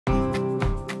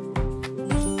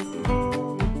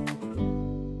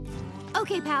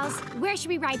Okay, pals, where should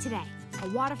we ride today? A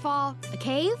waterfall? A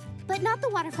cave? But not the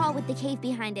waterfall with the cave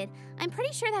behind it. I'm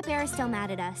pretty sure that bear is still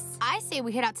mad at us. I say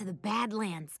we head out to the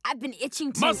Badlands. I've been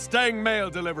itching to... Mustang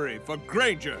Mail delivery for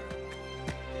Granger.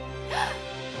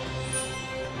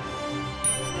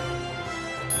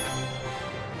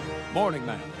 Morning,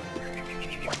 ma'am.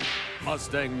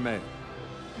 Mustang Mail.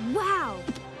 Wow,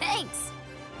 thanks.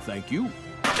 Thank you.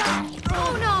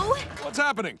 Oh, no. What's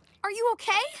happening? Are you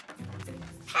okay?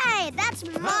 Hey, that's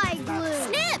my glue.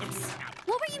 Snips!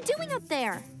 What were you doing up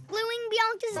there? Gluing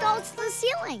Bianca's dolls to the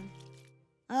ceiling.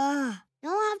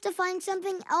 You'll have to find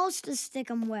something else to stick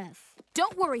them with.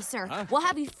 Don't worry, sir. Huh? We'll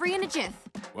have you free in a jiff.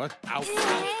 What? Ow.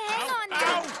 Hang on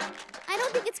now. I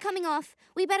don't think it's coming off.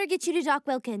 We better get you to Doc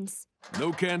Wilkins.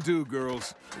 No can do,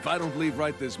 girls. If I don't leave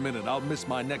right this minute, I'll miss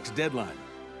my next deadline.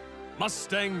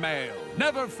 Mustang Mail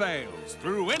never fails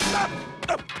through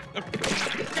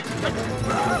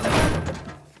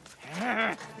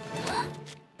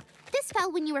This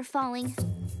fell when you were falling.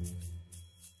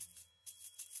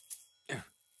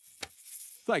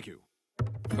 Thank you.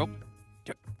 Oh,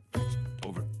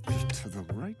 over to the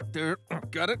right there.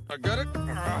 Got it. I got it.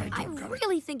 I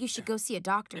really think you should go see a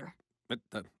doctor.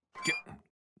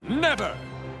 Never!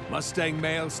 Mustang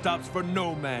Mail stops for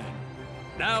no man.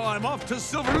 Now I'm off to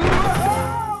Silver...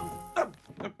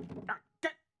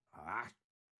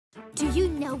 Do you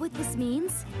know what this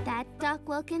means? That Doc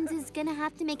Wilkins is gonna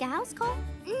have to make a house call?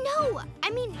 No, I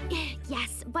mean,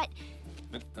 yes, but...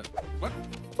 What?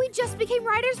 We just became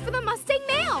riders for the Mustang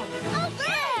Mail. Oh,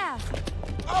 yeah!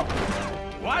 Oh!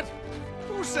 What?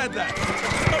 Who said that?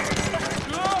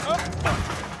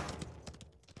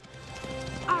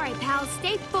 All right, pals,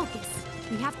 stay focused.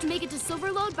 We have to make it to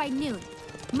Silverlode by noon.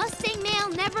 Mustang Mail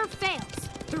never fails.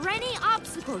 Through any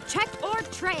obstacle, check or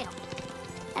trail.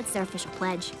 That's their official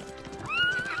pledge.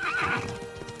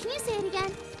 Can you say it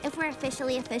again? If we're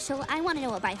officially official, I want to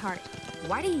know it by heart.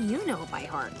 Why do you know it by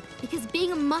heart? Because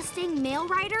being a Mustang Mail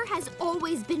rider has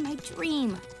always been my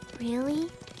dream. Really?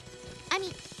 I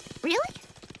mean, really?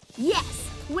 Yes.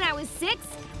 When I was 6,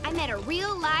 I met a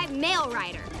real live mail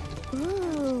rider.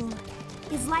 Ooh.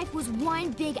 His life was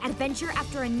one big adventure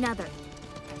after another.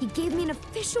 He gave me an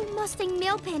official Mustang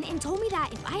Mail pin and told me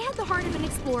that if I had the heart of an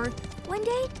explorer, one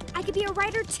day I could be a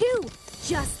rider too,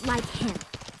 just like him.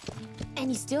 And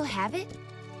you still have it?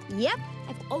 Yep,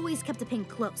 I've always kept the pin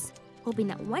close, hoping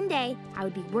that one day I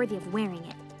would be worthy of wearing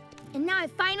it. And now I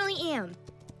finally am.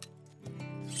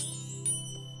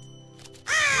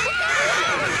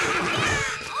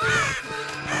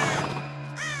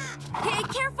 Hey,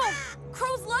 careful!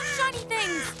 Crows love shiny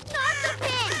things! Not the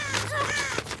pin!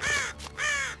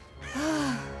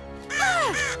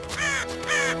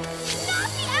 Not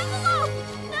the envelope!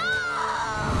 No!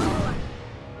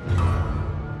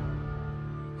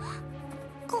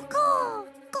 Cuckoo!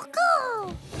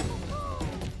 Cuckoo!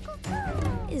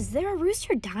 Is there a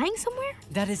rooster dying somewhere?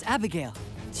 That is Abigail.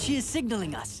 She is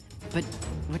signaling us. But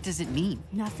what does it mean?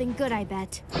 Nothing good, I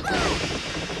bet.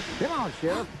 Come on,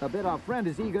 Sheriff. I bet our friend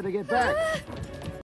is eager to get back.